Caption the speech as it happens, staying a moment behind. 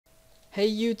Hey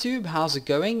YouTube, how's it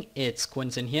going? It's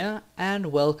Quentin here and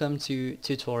welcome to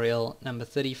tutorial number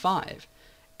 35.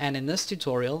 And in this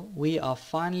tutorial we are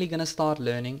finally going to start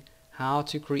learning how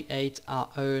to create our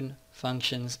own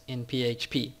functions in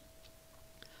PHP.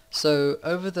 So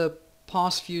over the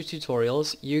past few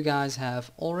tutorials you guys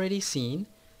have already seen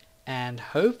and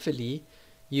hopefully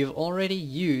you've already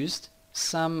used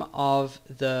some of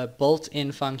the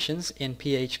built-in functions in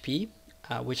PHP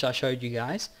which I showed you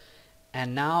guys.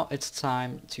 And now it's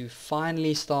time to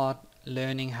finally start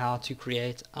learning how to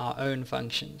create our own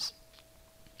functions.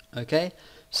 Okay,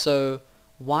 so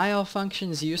why are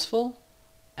functions useful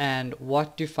and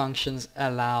what do functions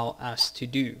allow us to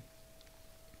do?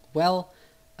 Well,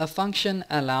 a function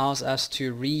allows us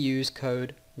to reuse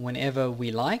code whenever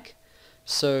we like.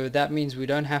 So that means we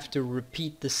don't have to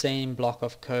repeat the same block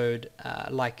of code,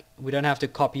 like we don't have to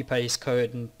copy paste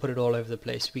code and put it all over the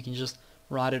place. We can just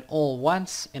write it all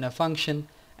once in a function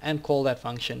and call that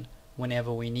function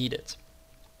whenever we need it.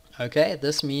 Okay,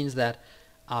 this means that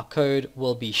our code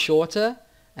will be shorter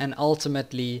and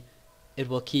ultimately it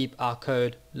will keep our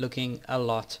code looking a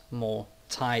lot more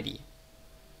tidy.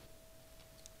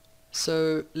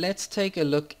 So let's take a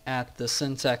look at the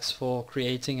syntax for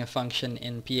creating a function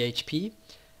in PHP,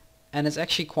 and it's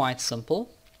actually quite simple.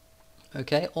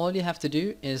 Okay, all you have to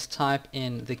do is type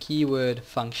in the keyword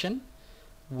function,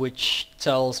 which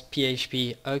tells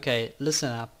PHP, okay, listen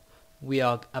up, we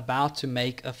are about to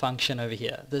make a function over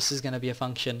here. This is going to be a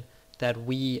function that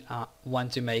we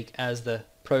want to make as the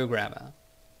programmer.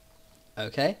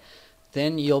 Okay,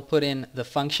 then you'll put in the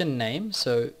function name,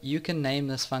 so you can name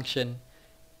this function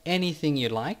anything you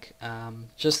like.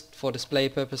 Just for display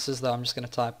purposes though, I'm just going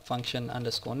to type function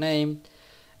underscore name,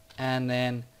 and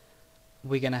then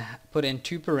we're going to put in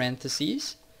 2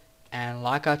 parentheses. And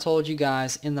like I told you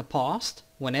guys in the past,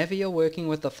 whenever you're working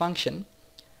with a function,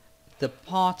 the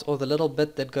part or the little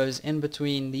bit that goes in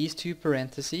between these 2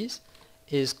 parentheses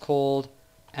is called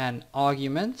an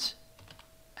argument,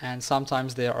 and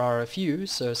sometimes there are a few,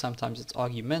 so sometimes it's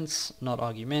arguments, not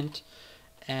argument.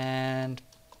 And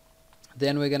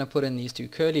then we're going to put in these 2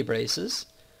 curly braces,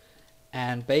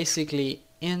 and basically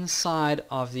inside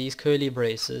of these curly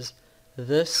braces,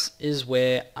 this is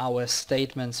where our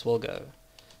statements will go.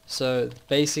 So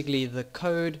basically the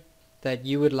code that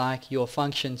you would like your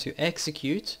function to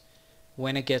execute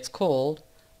when it gets called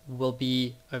will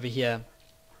be over here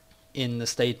in the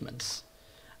statements.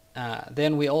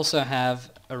 Then we also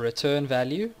have a return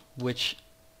value, which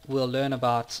we'll learn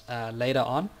about later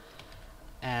on.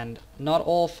 And not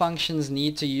all functions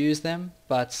need to use them,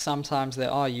 but sometimes they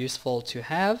are useful to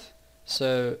have.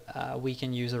 So we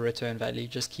can use a return value,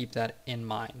 just keep that in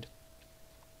mind.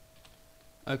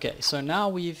 Okay, so now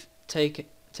we've taken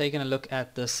a look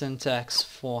at the syntax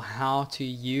for how to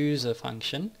use a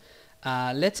function.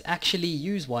 Let's actually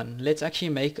use one. Let's actually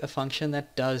make a function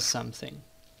that does something.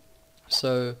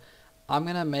 So I'm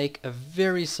going to make a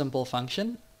very simple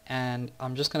function, and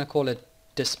I'm just going to call it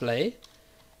display.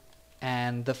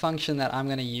 And the function that I'm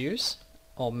going to use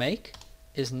or make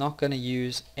is not going to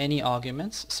use any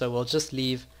arguments, so we'll just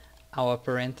leave our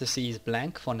parentheses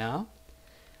blank for now.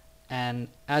 And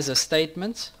as a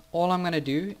statement, all I'm going to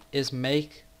do is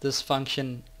make this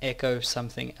function echo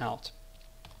something out.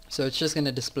 So it's just going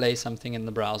to display something in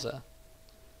the browser.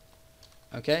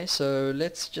 Okay, so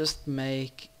let's just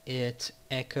make it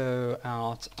echo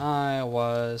out I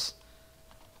was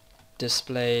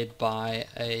displayed by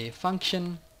a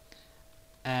function.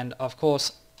 And of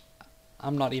course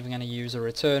I'm not even going to use a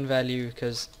return value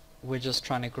because we're just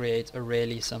trying to create a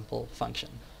really simple function.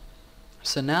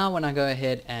 So now when I go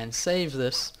ahead and save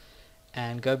this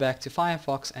and go back to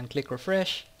Firefox and click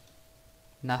refresh,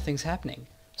 nothing's happening.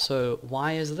 So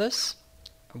why is this?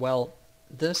 Well,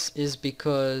 this is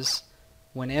because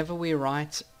whenever we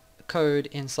write code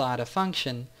inside a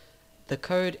function, the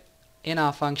code in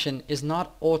our function is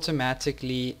not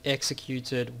automatically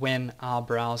executed when our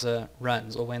browser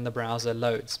runs or when the browser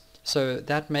loads. So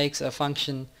that makes a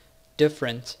function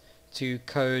different to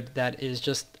code that is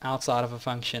just outside of a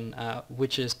function,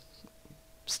 which is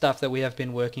stuff that we have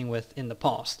been working with in the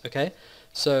past. Okay,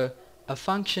 so a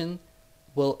function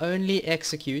will only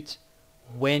execute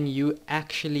when you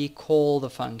actually call the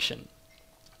function,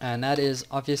 and that is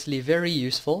obviously very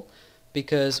useful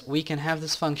because we can have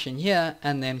this function here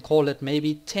and then call it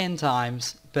maybe 10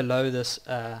 times below this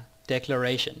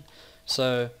declaration.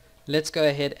 So let's go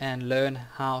ahead and learn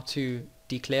how to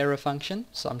declare a function.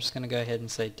 So I'm just going to go ahead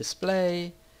and say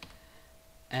display,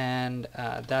 and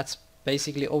that's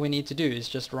basically all we need to do is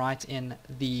just write in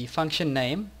the function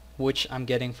name, which I'm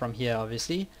getting from here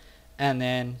obviously, and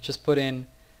then just put in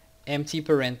empty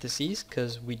parentheses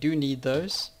because we do need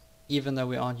those even though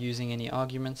we aren't using any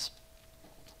arguments.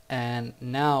 And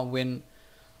now when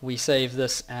we save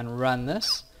this and run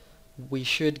this, we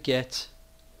should get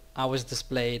hours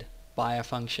displayed by a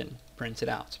function printed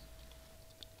out.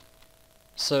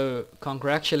 So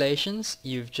congratulations,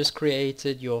 you've just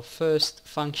created your first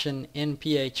function in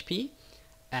PHP,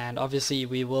 and obviously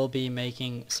we will be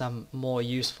making some more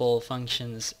useful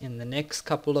functions in the next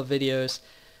couple of videos,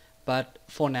 but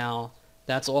for now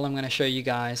that's all I'm going to show you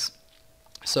guys.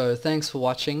 So thanks for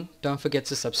watching. Don't forget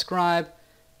to subscribe.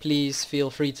 Please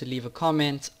feel free to leave a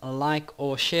comment, a like,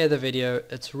 or share the video.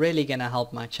 It's really going to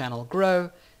help my channel grow,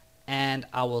 and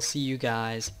I will see you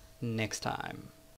guys next time.